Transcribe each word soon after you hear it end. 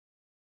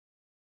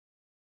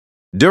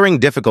During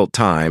difficult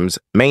times,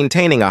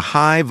 maintaining a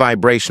high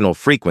vibrational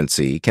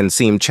frequency can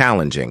seem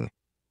challenging.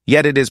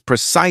 Yet it is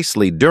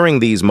precisely during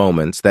these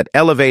moments that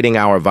elevating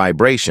our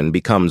vibration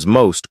becomes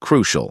most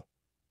crucial.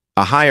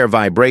 A higher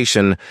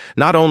vibration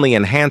not only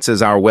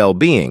enhances our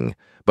well-being,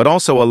 but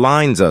also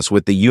aligns us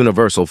with the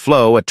universal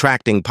flow,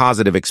 attracting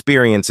positive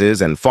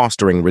experiences and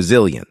fostering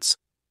resilience.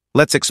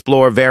 Let's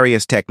explore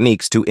various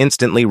techniques to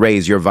instantly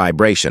raise your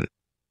vibration,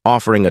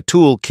 offering a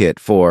toolkit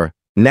for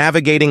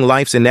navigating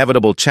life's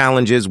inevitable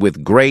challenges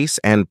with grace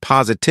and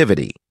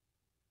positivity.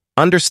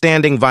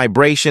 Understanding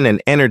vibration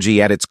and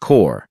energy at its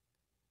core.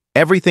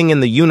 Everything in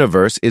the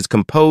universe is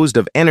composed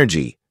of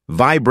energy,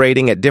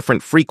 vibrating at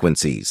different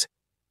frequencies.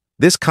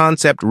 This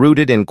concept,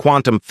 rooted in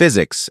quantum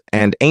physics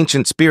and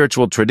ancient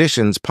spiritual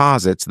traditions,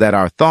 posits that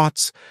our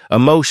thoughts,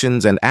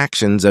 emotions, and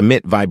actions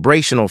emit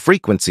vibrational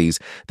frequencies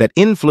that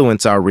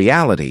influence our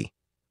reality.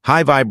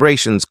 High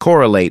vibrations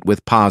correlate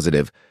with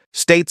positive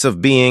states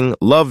of being,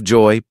 love,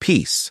 joy,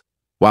 peace,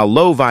 while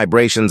low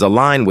vibrations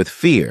align with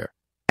fear,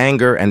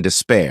 anger, and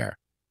despair.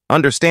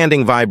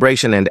 Understanding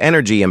vibration and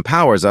energy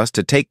empowers us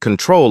to take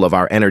control of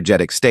our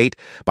energetic state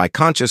by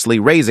consciously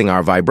raising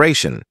our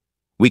vibration.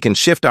 We can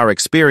shift our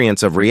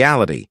experience of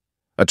reality,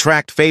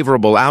 attract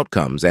favorable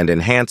outcomes, and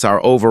enhance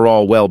our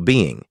overall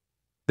well-being.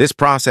 This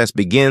process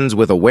begins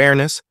with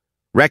awareness,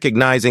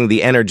 recognizing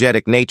the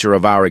energetic nature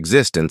of our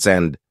existence,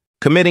 and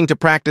committing to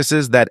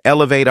practices that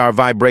elevate our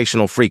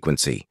vibrational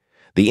frequency.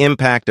 The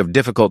impact of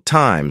difficult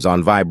times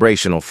on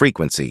vibrational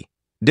frequency.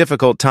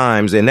 Difficult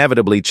times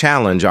inevitably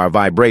challenge our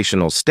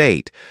vibrational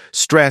state.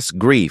 Stress,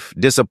 grief,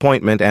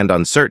 disappointment, and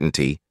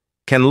uncertainty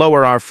can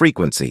lower our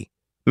frequency,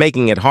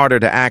 making it harder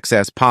to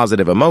access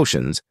positive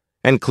emotions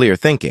and clear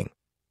thinking.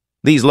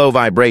 These low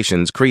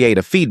vibrations create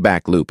a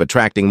feedback loop,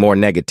 attracting more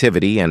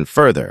negativity and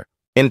further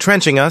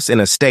entrenching us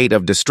in a state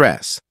of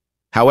distress.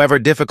 However,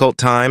 difficult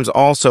times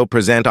also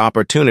present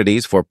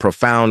opportunities for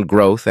profound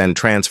growth and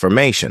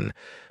transformation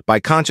by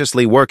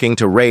consciously working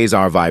to raise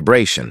our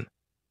vibration.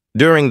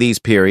 During these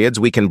periods,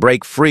 we can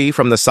break free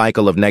from the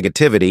cycle of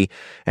negativity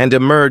and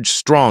emerge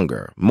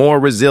stronger, more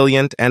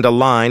resilient, and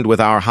aligned with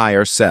our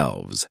higher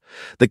selves.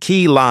 The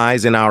key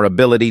lies in our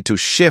ability to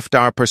shift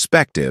our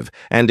perspective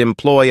and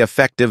employ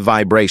effective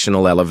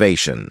vibrational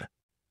elevation.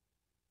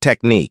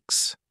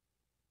 Techniques.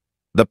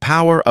 The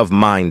power of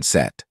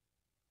mindset.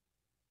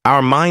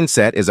 Our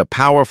mindset is a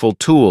powerful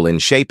tool in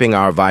shaping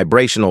our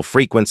vibrational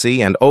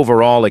frequency and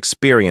overall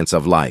experience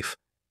of life.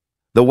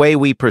 The way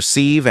we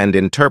perceive and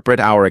interpret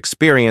our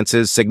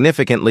experiences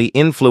significantly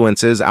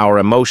influences our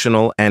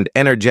emotional and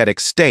energetic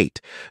state.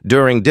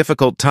 During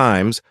difficult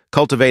times,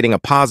 cultivating a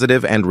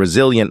positive and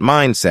resilient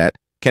mindset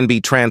can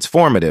be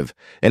transformative,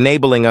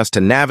 enabling us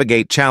to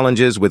navigate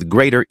challenges with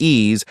greater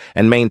ease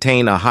and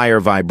maintain a higher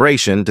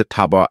vibration to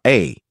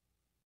taba.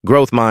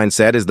 Growth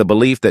mindset is the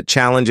belief that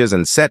challenges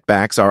and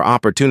setbacks are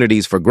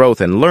opportunities for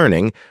growth and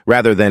learning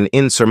rather than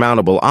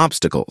insurmountable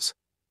obstacles.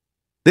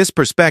 This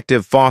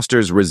perspective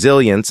fosters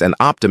resilience and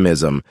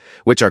optimism,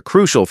 which are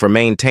crucial for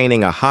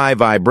maintaining a high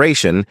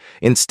vibration.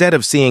 Instead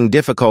of seeing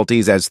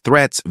difficulties as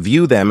threats,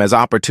 view them as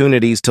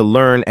opportunities to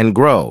learn and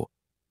grow.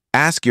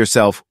 Ask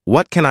yourself,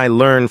 what can I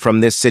learn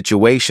from this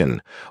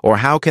situation, or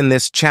how can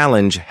this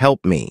challenge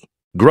help me?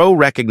 Grow,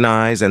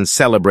 recognize, and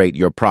celebrate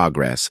your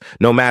progress.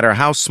 No matter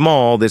how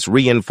small, this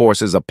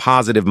reinforces a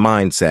positive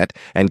mindset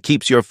and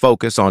keeps your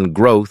focus on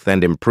growth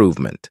and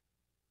improvement.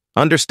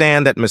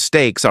 Understand that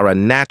mistakes are a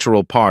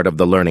natural part of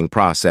the learning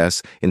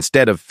process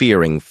instead of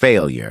fearing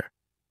failure.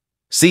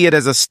 See it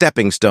as a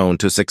stepping stone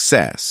to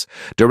success,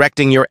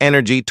 directing your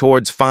energy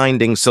towards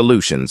finding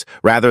solutions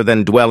rather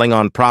than dwelling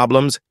on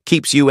problems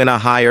keeps you in a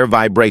higher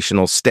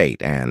vibrational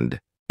state and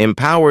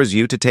empowers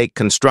you to take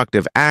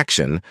constructive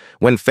action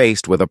when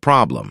faced with a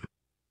problem.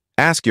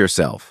 Ask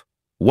yourself,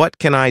 what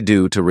can I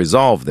do to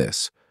resolve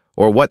this,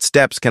 or what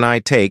steps can I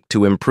take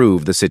to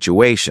improve the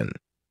situation?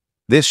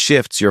 This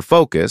shifts your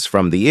focus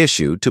from the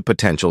issue to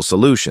potential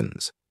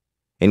solutions.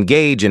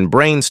 Engage in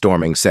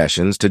brainstorming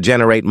sessions to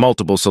generate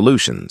multiple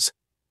solutions.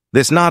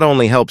 This not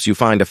only helps you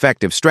find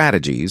effective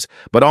strategies,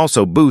 but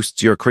also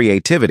boosts your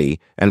creativity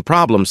and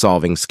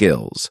problem-solving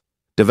skills.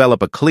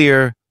 Develop a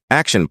clear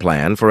action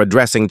plan for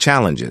addressing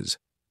challenges.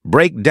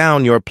 Break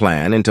down your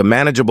plan into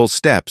manageable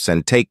steps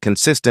and take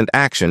consistent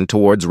action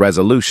towards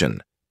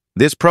resolution.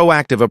 This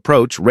proactive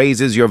approach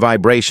raises your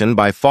vibration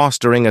by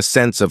fostering a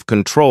sense of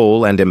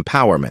control and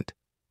empowerment.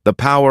 The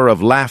power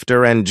of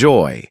laughter and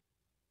joy.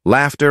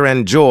 Laughter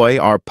and joy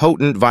are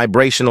potent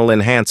vibrational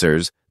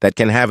enhancers that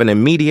can have an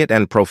immediate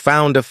and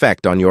profound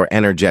effect on your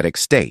energetic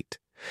state.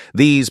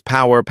 These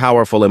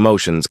powerful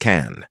emotions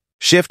can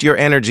shift your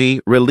energy,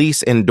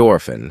 release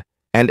endorphin,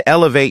 and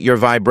elevate your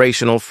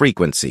vibrational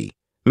frequency,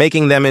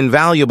 making them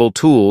invaluable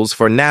tools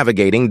for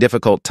navigating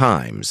difficult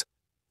times.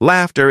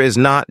 Laughter is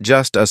not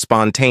just a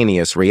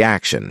spontaneous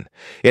reaction.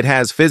 It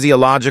has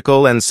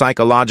physiological and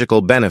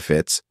psychological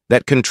benefits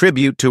that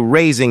contribute to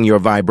raising your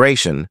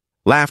vibration.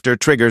 Laughter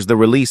triggers the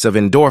release of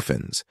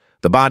endorphins,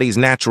 the body's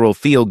natural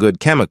feel-good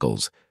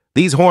chemicals.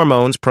 These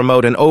hormones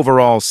promote an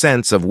overall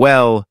sense of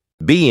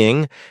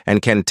being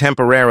and can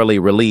temporarily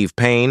relieve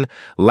pain,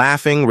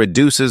 laughing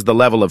reduces the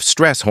level of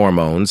stress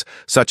hormones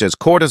such as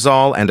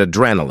cortisol and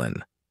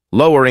adrenaline.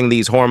 Lowering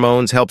these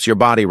hormones helps your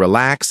body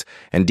relax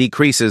and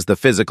decreases the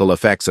physical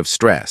effects of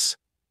stress.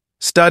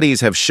 Studies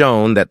have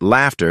shown that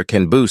laughter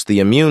can boost the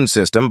immune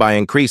system by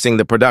increasing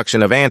the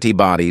production of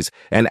antibodies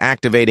and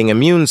activating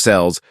immune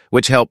cells,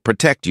 which help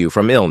protect you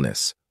from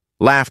illness.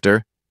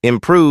 Laughter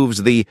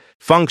improves the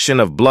function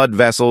of blood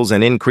vessels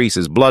and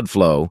increases blood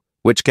flow,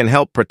 which can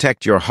help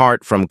protect your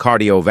heart from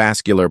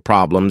cardiovascular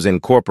problems.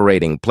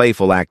 Incorporating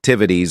playful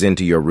activities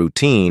into your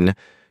routine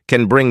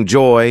can bring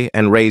joy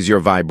and raise your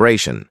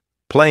vibration.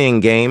 Playing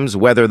games,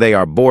 whether they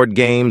are board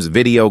games,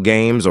 video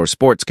games, or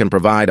sports, can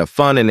provide a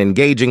fun and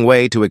engaging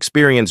way to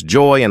experience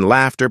joy and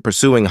laughter.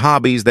 Pursuing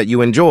hobbies that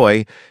you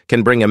enjoy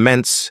can bring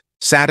immense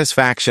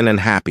satisfaction and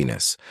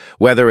happiness.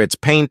 Whether it's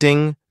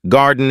painting,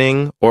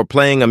 gardening, or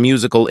playing a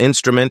musical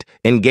instrument,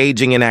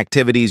 engaging in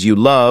activities you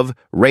love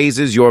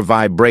raises your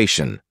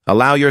vibration.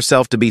 Allow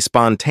yourself to be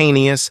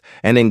spontaneous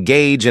and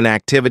engage in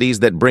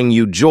activities that bring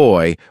you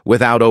joy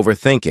without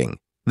overthinking.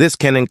 This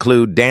can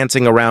include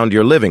dancing around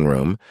your living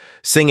room,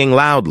 singing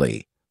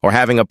loudly, or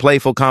having a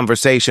playful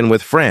conversation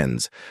with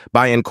friends.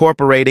 By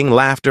incorporating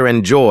laughter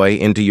and joy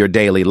into your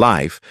daily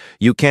life,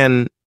 you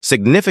can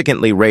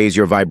significantly raise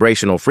your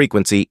vibrational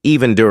frequency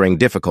even during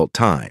difficult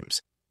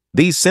times.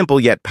 These simple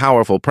yet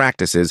powerful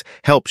practices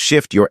help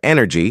shift your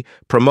energy,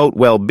 promote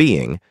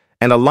well-being,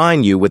 and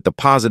align you with the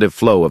positive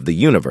flow of the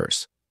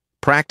universe.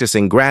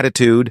 Practicing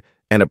gratitude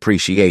and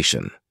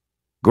appreciation.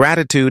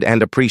 Gratitude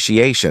and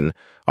appreciation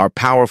are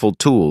powerful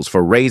tools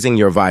for raising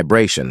your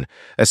vibration,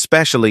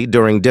 especially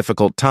during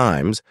difficult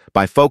times.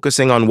 By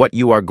focusing on what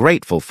you are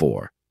grateful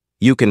for,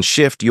 you can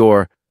shift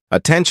your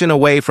attention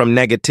away from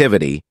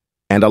negativity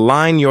and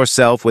align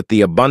yourself with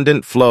the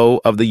abundant flow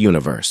of the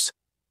universe.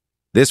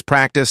 This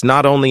practice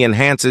not only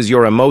enhances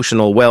your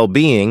emotional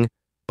well-being,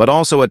 but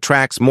also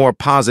attracts more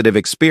positive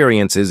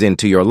experiences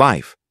into your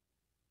life.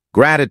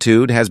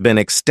 Gratitude has been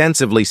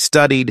extensively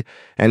studied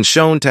and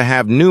shown to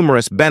have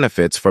numerous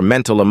benefits for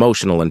mental,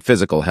 emotional, and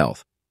physical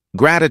health.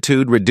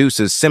 Gratitude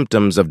reduces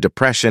symptoms of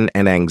depression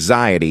and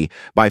anxiety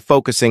by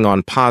focusing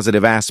on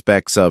positive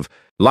aspects of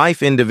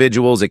life.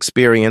 Individuals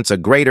experience a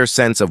greater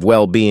sense of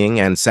well-being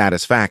and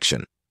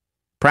satisfaction.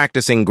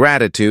 Practicing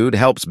gratitude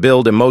helps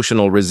build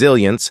emotional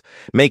resilience,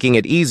 making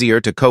it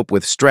easier to cope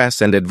with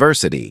stress and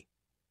adversity.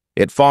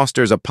 It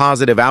fosters a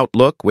positive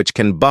outlook which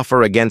can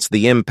buffer against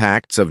the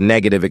impacts of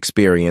negative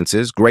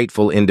experiences.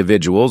 Grateful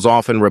individuals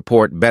often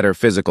report better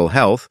physical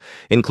health,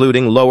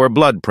 including lower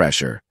blood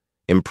pressure,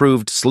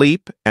 improved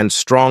sleep, and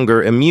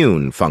stronger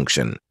immune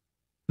function.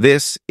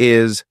 This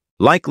is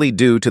likely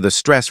due to the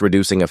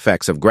stress-reducing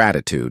effects of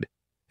gratitude.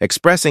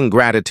 Expressing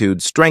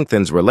gratitude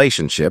strengthens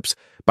relationships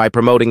by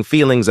promoting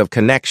feelings of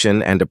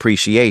connection and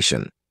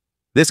appreciation.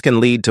 This can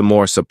lead to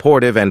more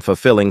supportive and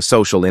fulfilling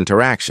social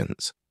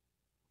interactions.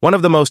 One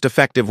of the most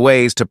effective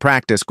ways to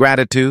practice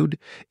gratitude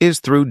is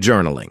through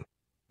journaling.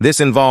 This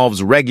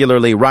involves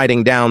regularly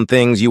writing down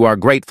things you are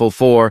grateful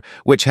for,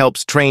 which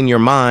helps train your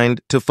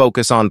mind to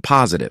focus on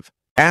positive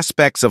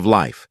aspects of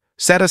life.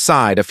 Set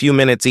aside a few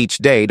minutes each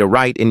day to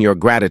write in your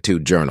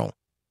gratitude journal.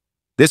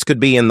 This could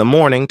be in the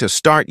morning to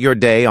start your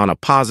day on a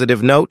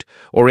positive note,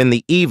 or in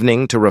the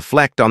evening to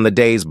reflect on the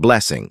day's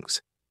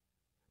blessings.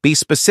 Be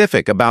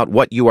specific about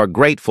what you are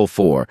grateful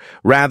for,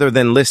 rather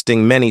than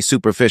listing many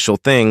superficial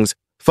things.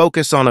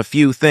 Focus on a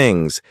few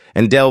things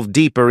and delve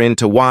deeper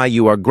into why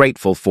you are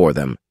grateful for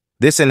them.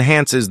 This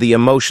enhances the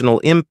emotional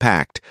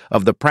impact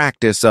of the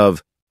practice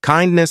of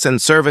kindness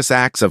and service.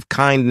 Acts of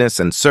kindness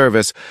and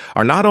service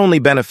are not only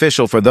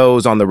beneficial for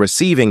those on the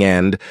receiving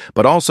end,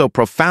 but also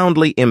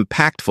profoundly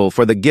impactful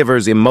for the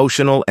giver's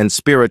emotional and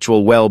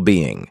spiritual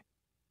well-being.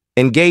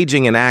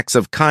 Engaging in acts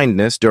of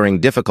kindness during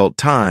difficult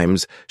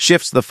times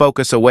shifts the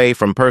focus away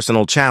from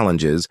personal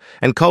challenges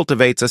and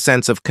cultivates a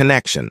sense of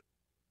connection,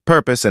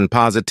 purpose, and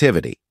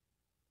positivity.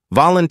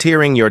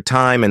 Volunteering your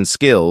time and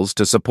skills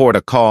to support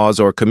a cause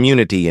or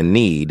community in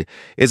need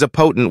is a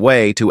potent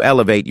way to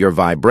elevate your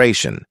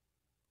vibration.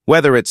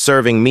 Whether it's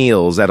serving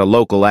meals at a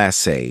local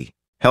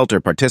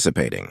shelter,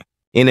 participating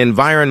in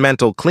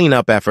environmental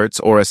cleanup efforts,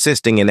 or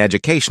assisting in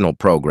educational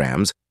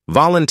programs,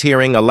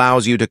 volunteering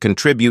allows you to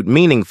contribute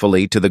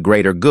meaningfully to the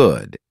greater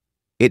good.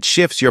 It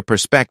shifts your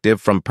perspective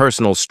from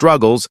personal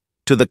struggles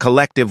to the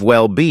collective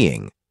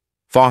well-being,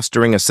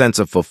 fostering a sense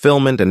of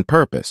fulfillment and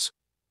purpose.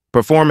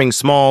 Performing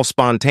small,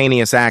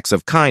 spontaneous acts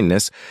of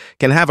kindness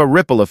can have a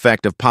ripple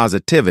effect of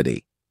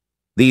positivity.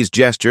 These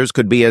gestures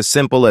could be as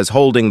simple as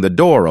holding the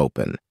door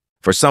open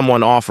for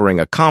someone, offering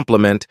a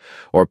compliment,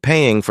 or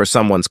paying for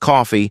someone's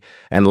coffee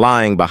and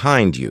lying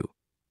behind you.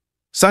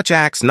 Such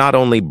acts not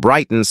only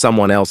brighten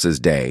someone else's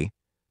day,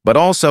 but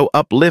also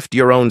uplift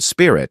your own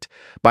spirit.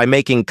 By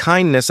making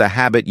kindness a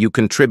habit, you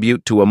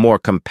contribute to a more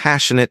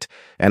compassionate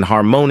and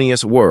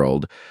harmonious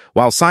world,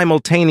 while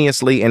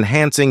simultaneously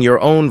enhancing your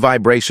own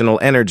vibrational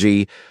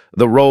energy.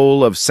 The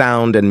role of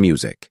sound and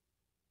music.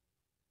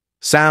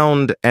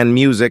 Sound and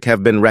music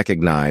have been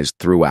recognized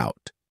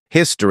throughout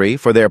history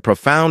for their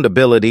profound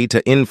ability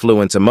to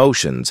influence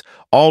emotions,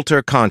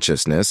 alter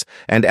consciousness,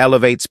 and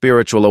elevate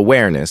spiritual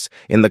awareness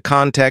in the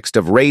context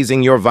of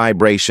raising your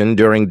vibration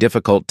during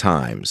difficult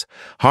times.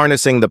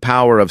 Harnessing the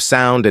power of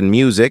sound and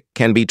music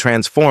can be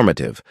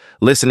transformative.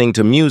 Listening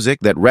to music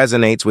that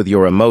resonates with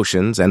your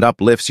emotions and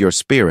uplifts your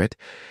spirit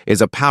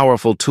is a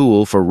powerful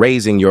tool for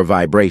raising your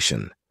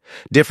vibration.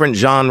 Different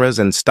genres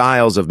and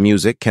styles of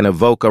music can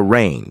evoke a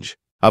range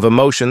of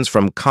emotions,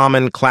 from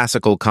common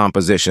classical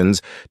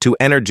compositions to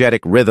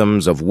energetic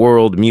rhythms of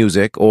world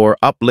music or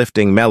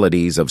uplifting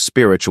melodies of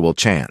spiritual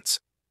chants.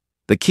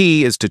 The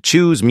key is to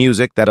choose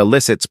music that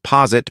elicits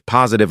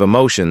positive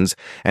emotions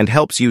and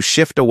helps you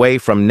shift away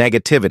from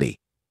negativity.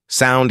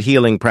 Sound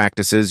healing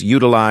practices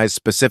utilize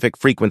specific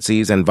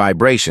frequencies and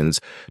vibrations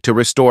to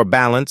restore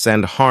balance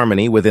and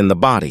harmony within the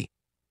body.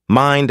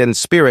 Mind and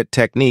spirit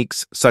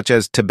techniques such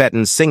as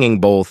Tibetan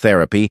singing bowl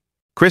therapy,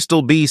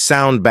 crystal bee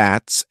sound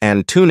baths,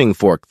 and tuning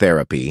fork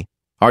therapy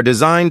are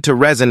designed to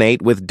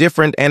resonate with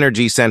different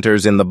energy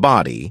centers in the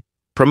body,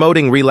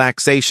 promoting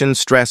relaxation,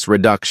 stress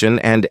reduction,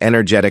 and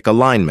energetic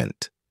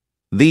alignment.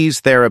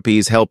 These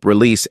therapies help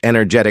release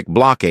energetic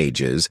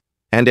blockages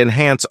and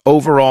enhance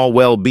overall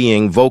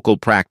well-being. Vocal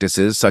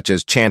practices such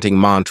as chanting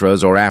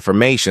mantras or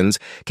affirmations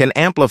can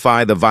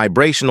amplify the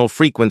vibrational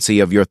frequency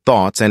of your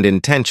thoughts and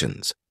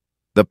intentions.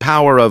 The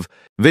power of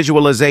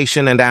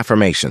visualization and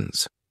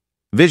affirmations.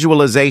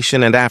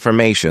 Visualization and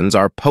affirmations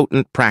are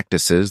potent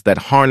practices that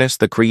harness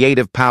the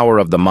creative power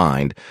of the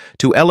mind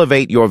to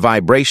elevate your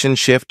vibration,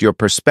 shift your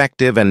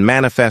perspective, and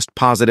manifest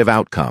positive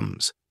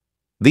outcomes.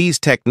 These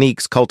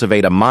techniques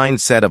cultivate a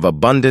mindset of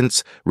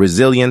abundance,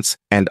 resilience,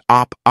 and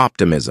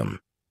optimism.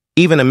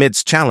 Even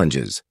amidst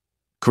challenges,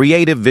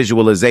 creative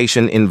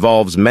visualization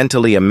involves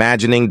mentally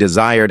imagining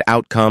desired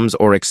outcomes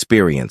or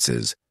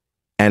experiences.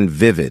 And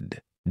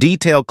vivid.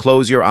 Detail: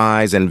 close your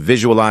eyes and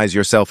visualize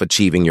yourself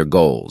achieving your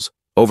goals,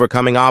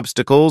 overcoming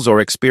obstacles, or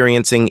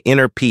experiencing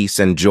inner peace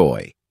and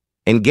joy.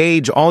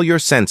 Engage all your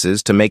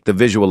senses to make the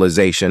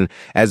visualization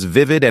as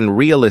vivid and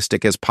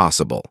realistic as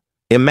possible.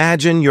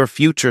 Imagine your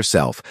future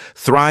self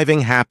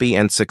thriving, happy,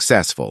 and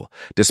successful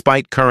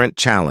despite current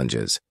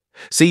challenges.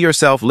 See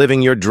yourself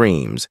living your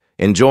dreams,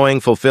 enjoying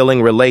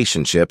fulfilling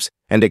relationships,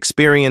 and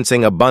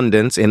experiencing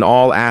abundance in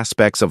all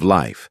aspects of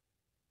life.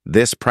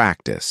 This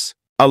practice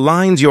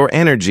aligns your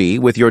energy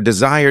with your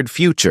desired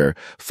future,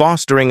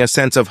 fostering a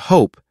sense of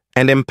hope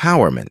and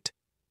empowerment.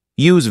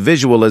 Use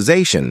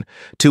visualization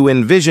to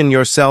envision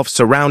yourself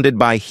surrounded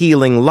by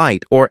healing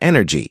light or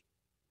energy.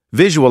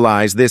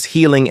 Visualize this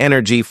healing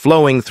energy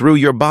flowing through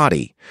your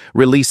body,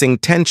 releasing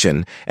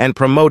tension and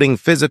promoting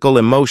physical,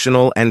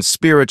 emotional, and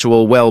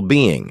spiritual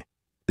well-being.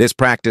 This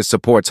practice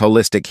supports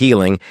holistic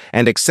healing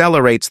and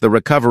accelerates the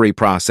recovery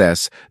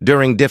process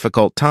during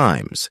difficult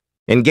times.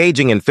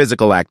 Engaging in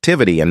physical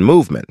activity and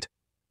movement.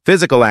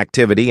 Physical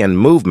activity and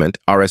movement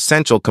are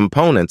essential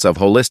components of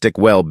holistic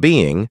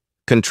well-being,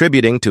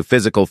 contributing to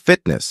physical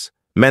fitness,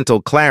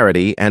 mental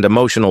clarity, and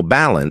emotional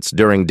balance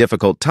during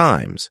difficult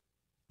times.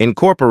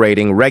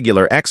 Incorporating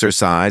regular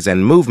exercise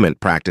and movement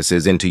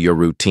practices into your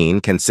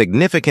routine can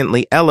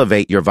significantly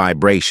elevate your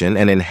vibration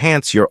and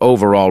enhance your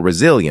overall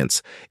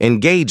resilience.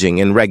 Engaging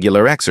in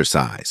regular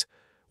exercise,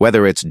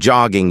 whether it's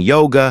jogging,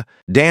 yoga,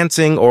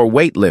 dancing, or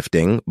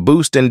weightlifting,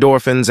 boost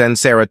endorphins and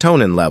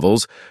serotonin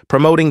levels,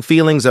 promoting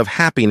feelings of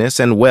happiness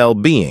and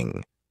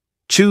well-being.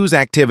 Choose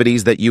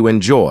activities that you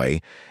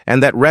enjoy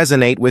and that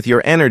resonate with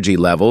your energy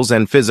levels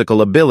and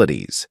physical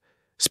abilities.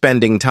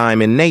 Spending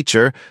time in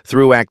nature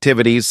through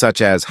activities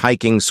such as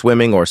hiking,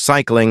 swimming, or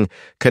cycling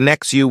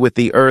connects you with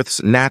the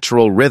Earth's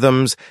natural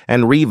rhythms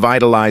and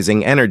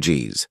revitalizing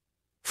energies.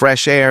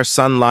 Fresh air,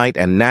 sunlight,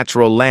 and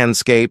natural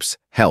landscapes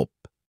help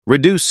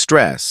reduce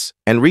stress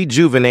and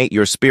rejuvenate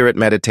your spirit.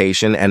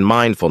 Meditation and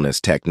mindfulness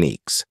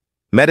techniques.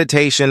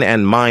 Meditation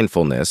and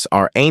mindfulness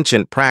are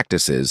ancient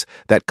practices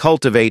that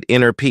cultivate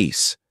inner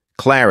peace,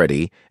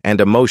 clarity, and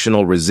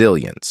emotional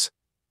resilience.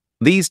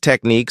 These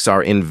techniques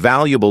are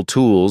invaluable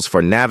tools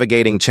for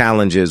navigating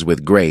challenges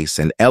with grace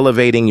and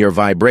elevating your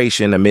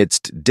vibration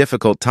amidst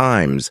difficult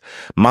times.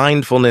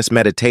 Mindfulness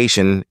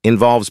meditation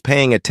involves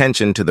paying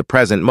attention to the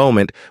present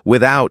moment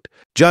without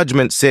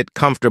judgment. Sit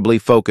comfortably,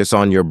 focus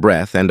on your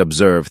breath, and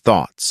observe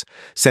thoughts,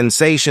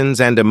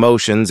 sensations, and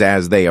emotions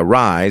as they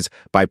arise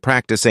by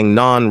practicing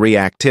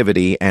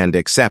non-reactivity and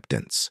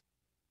acceptance.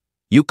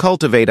 You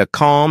cultivate a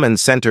calm and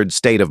centered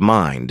state of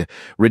mind,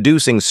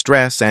 reducing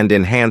stress and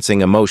enhancing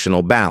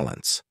emotional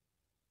balance.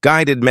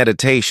 Guided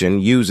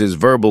meditation uses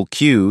verbal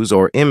cues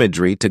or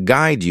imagery to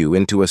guide you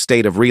into a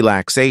state of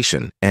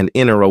relaxation and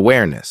inner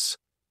awareness.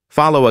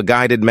 Follow a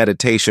guided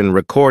meditation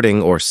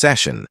recording or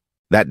session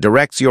that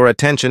directs your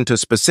attention to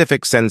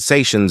specific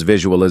sensations,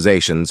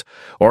 visualizations,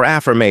 or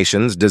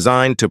affirmations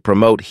designed to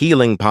promote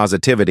healing,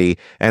 positivity,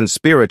 and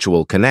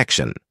spiritual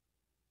connection.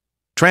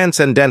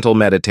 Transcendental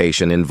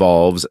meditation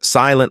involves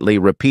silently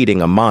repeating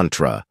a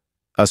mantra,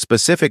 a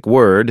specific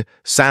word,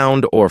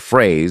 sound, or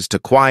phrase to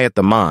quiet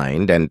the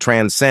mind and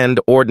transcend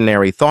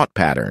ordinary thought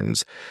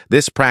patterns.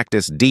 This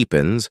practice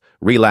deepens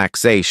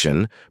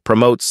relaxation,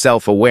 promotes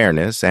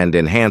self-awareness, and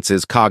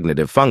enhances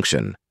cognitive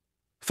function,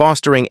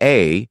 fostering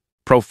a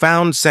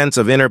profound sense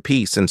of inner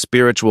peace and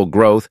spiritual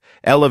growth,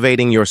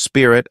 elevating your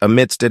spirit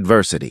amidst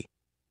adversity.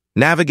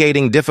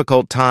 Navigating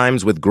difficult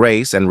times with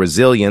grace and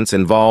resilience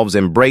involves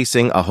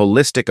embracing a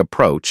holistic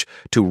approach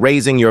to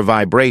raising your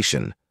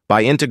vibration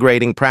by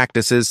integrating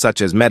practices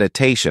such as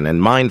meditation and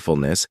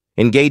mindfulness,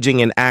 engaging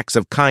in acts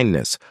of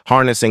kindness,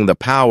 harnessing the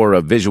power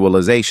of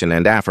visualization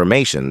and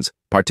affirmations,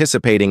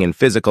 participating in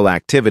physical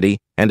activity,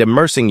 and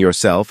immersing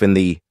yourself in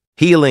the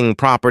healing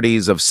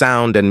properties of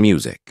sound and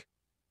music.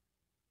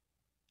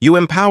 You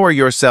empower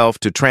yourself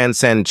to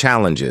transcend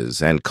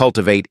challenges and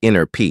cultivate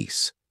inner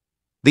peace.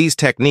 These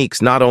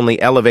techniques not only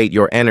elevate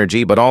your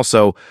energy but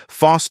also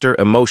foster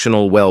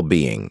emotional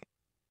well-being,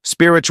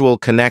 spiritual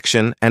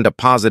connection, and a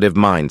positive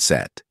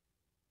mindset.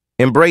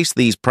 Embrace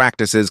these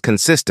practices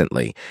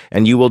consistently,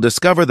 and you will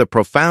discover the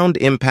profound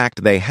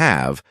impact they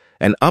have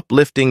in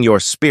uplifting your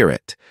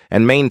spirit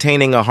and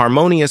maintaining a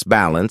harmonious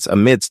balance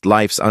amidst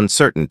life's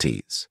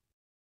uncertainties.